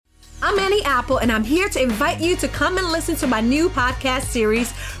I'm Annie Apple, and I'm here to invite you to come and listen to my new podcast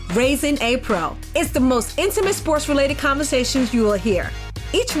series, Raising a Pro. It's the most intimate sports-related conversations you will hear.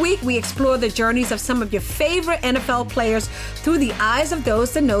 Each week, we explore the journeys of some of your favorite NFL players through the eyes of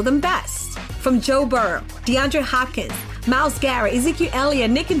those that know them best. From Joe Burrow, DeAndre Hopkins, Myles Garrett, Ezekiel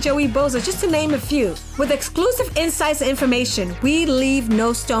Elliott, Nick and Joey Bosa, just to name a few. With exclusive insights and information, we leave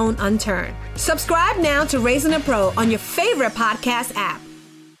no stone unturned. Subscribe now to Raising a Pro on your favorite podcast app.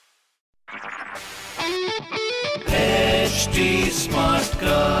 HT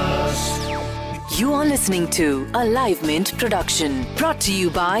Smartcast. You are listening to a Live Mint production brought to you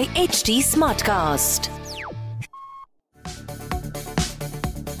by HT Smartcast.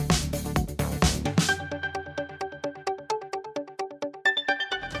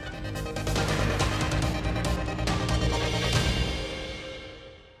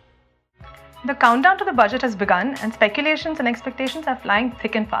 The countdown to the budget has begun, and speculations and expectations are flying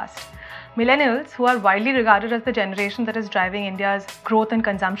thick and fast. Millennials, who are widely regarded as the generation that is driving India's growth and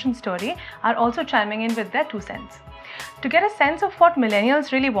consumption story, are also chiming in with their 2 cents. To get a sense of what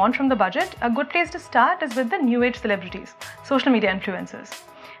millennials really want from the budget, a good place to start is with the new age celebrities, social media influencers.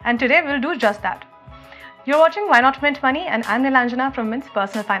 And today we'll do just that. You're watching Why Not Mint Money, and I'm Nilanjana from Mint's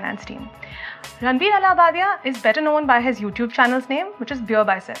personal finance team. Ranveer Allahabadia is better known by his YouTube channel's name, which is Beer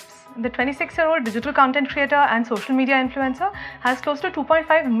Biceps. The 26-year-old digital content creator and social media influencer has close to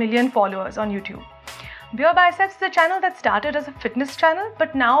 2.5 million followers on YouTube. Beer Biceps is a channel that started as a fitness channel,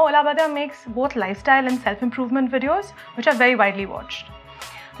 but now Allahabadia makes both lifestyle and self-improvement videos, which are very widely watched.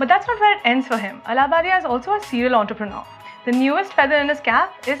 But that's not where it ends for him. Allahabadia is also a serial entrepreneur. The newest feather in his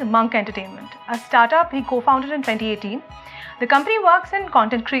cap is Monk Entertainment, a startup he co-founded in 2018. The company works in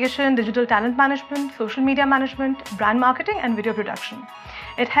content creation, digital talent management, social media management, brand marketing, and video production.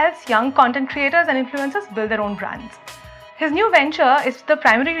 It helps young content creators and influencers build their own brands. His new venture is the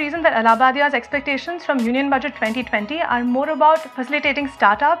primary reason that Allahabadia's expectations from Union Budget 2020 are more about facilitating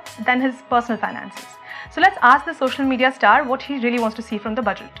startups than his personal finances. So let's ask the social media star what he really wants to see from the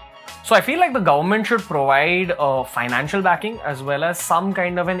budget. So I feel like the government should provide financial backing as well as some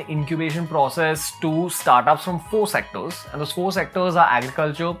kind of an incubation process to startups from 4 sectors. And those 4 sectors are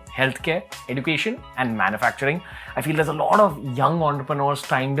agriculture, healthcare, education, and manufacturing. I feel there's a lot of young entrepreneurs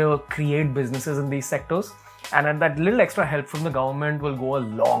trying to create businesses in these sectors. And that little extra help from the government will go a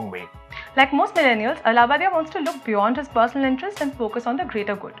long way. Like most millennials, Allahabadia wants to look beyond his personal interest and focus on the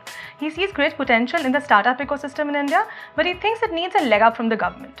greater good. He sees great potential in the startup ecosystem in India, but he thinks it needs a leg up from the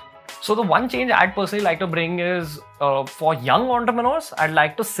government. So the one change I'd personally like to bring is for young entrepreneurs, I'd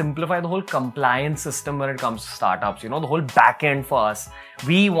like to simplify the whole compliance system when it comes to startups. You know, the whole back end for us.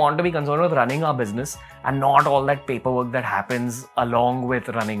 We want to be concerned with running our business and not all that paperwork that happens along with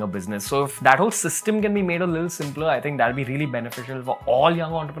running a business. So if that whole system can be made a little simpler, I think that'll be really beneficial for all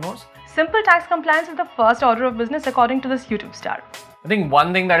young entrepreneurs. Simple tax compliance is the first order of business according to this YouTube star. I think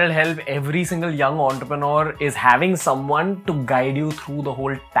one thing that will help every single young entrepreneur is having someone to guide you through the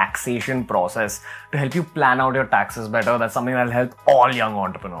whole taxation process, to help you plan out your taxes better. That's something that will help all young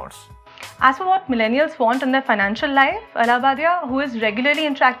entrepreneurs. As for what millennials want in their financial life, Allahabadia, who is regularly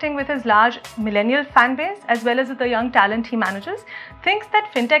interacting with his large millennial fan base as well as with the young talent he manages, thinks that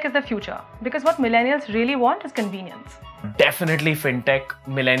fintech is the future because what millennials really want is convenience. Definitely fintech.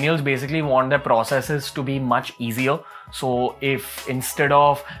 Millennials basically want their processes to be much easier. So if instead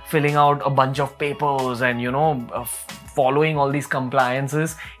of filling out a bunch of papers and, following all these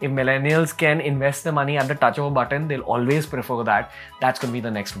compliances, if millennials can invest the money at the touch of a button, they'll always prefer that. That's going to be the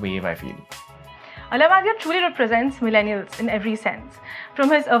next wave, I feel. Allahabadia truly represents millennials in every sense,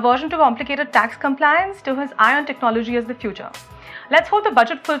 from his aversion to complicated tax compliance to his eye on technology as the future. Let's hope the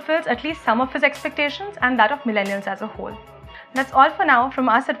budget fulfills at least some of his expectations and that of millennials as a whole. That's all for now from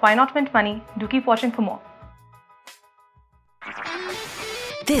us at Why Not Mint Money. Do keep watching for more.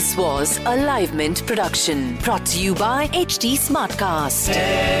 This was a Live Mint production brought to you by HT Smartcast.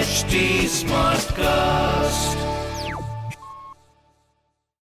 HT Smartcast.